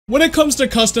When it comes to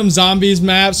custom zombies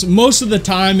maps, most of the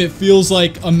time it feels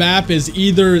like a map is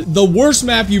either the worst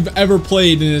map you've ever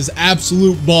played and is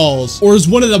absolute balls, or is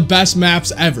one of the best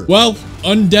maps ever. Well,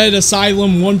 Undead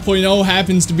Asylum 1.0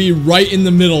 happens to be right in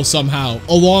the middle somehow,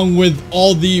 along with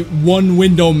all the one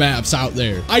window maps out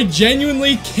there. I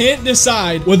genuinely can't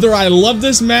decide whether I love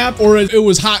this map or it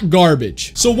was hot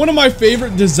garbage. So one of my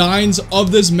favorite designs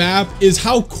of this map is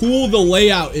how cool the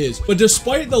layout is. But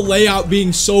despite the layout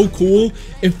being so cool,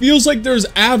 it feels like there's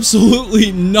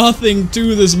absolutely nothing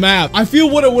to this map. I feel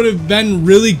what it would have been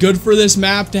really good for this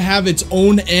map to have its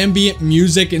own ambient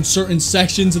music in certain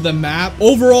sections of the map.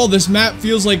 Overall, this map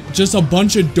feels like just a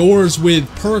bunch of doors with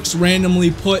perks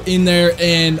randomly put in there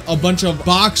and a bunch of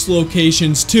box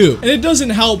locations too. And it doesn't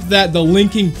help that the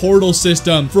linking portal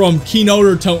system from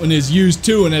Keynote Toten is used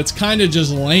too, and it's kind of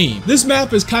just lame. This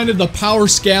map is kind of the power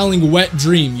scaling wet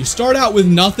dream. You start out with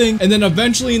nothing, and then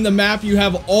eventually in the map you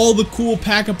have all the cool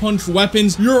pack-a-punch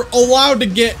weapons. You're allowed to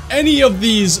get any of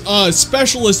these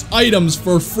specialist items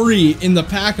for free in the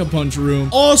pack-a-punch room.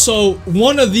 Also,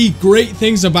 one of the great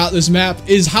things about this map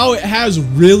is how it has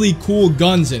really cool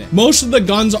guns in it. Most of the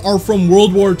guns are from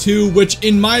World War II, which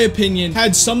in my opinion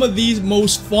had some of the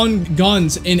most fun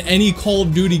guns in any Call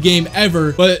of Duty game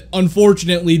ever, but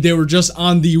unfortunately they were just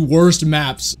on the worst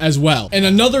maps as well. And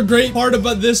another great part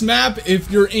about this map, if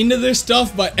you're into this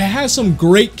stuff, but it has some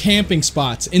great camping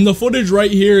spots. In the footage right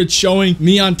here, it's showing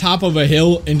me on top of a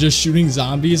hill and just shooting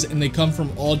zombies, and they come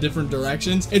from all different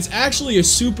directions. It's actually a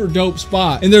super dope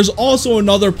spot. And there's also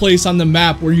another place on the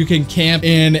map where you can camp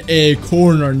in a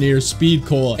corner near Speed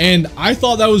Cola, and I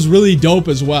thought that was really dope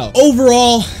as well.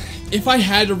 Overall, if I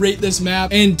had to rate this map,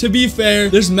 and to be fair,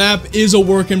 this map is a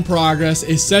work in progress.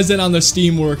 It says it on the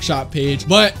Steam Workshop page,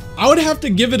 but I would have to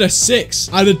give it a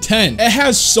 6 out of 10. It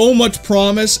has so much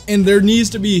promise, and there needs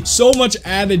to be so much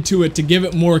added to it to give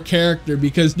it more character,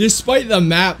 because despite the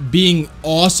map being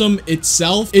awesome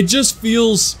itself, it just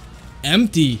feels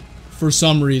empty. For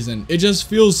some reason, it just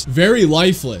feels very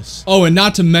lifeless. Oh, and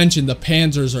not to mention the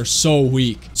panzers are so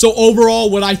weak. So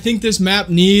overall, what I think this map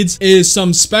needs is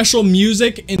some special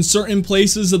music in certain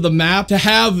places of the map, to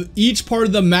have each part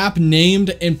of the map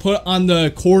named and put on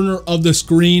the corner of the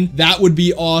screen. That would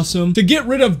be awesome. To get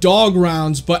rid of dog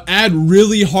rounds, but add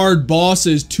really hard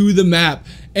bosses to the map,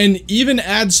 and even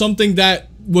add something that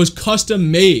was custom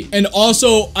made. And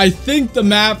also, I think the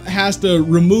map has to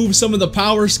remove some of the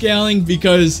power scaling,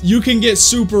 because you can get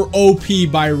super OP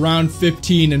by round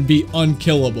 15 and be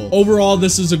unkillable. Overall,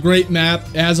 this is a great map.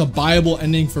 It has a buyable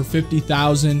ending for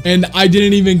 50,000, and I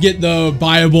didn't even get the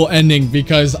buyable ending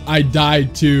because I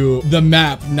died to the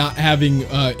map not having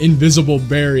invisible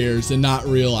barriers and not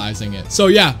realizing it. So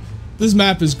yeah, this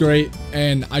map is great,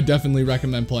 and I definitely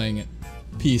recommend playing it.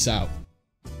 Peace out.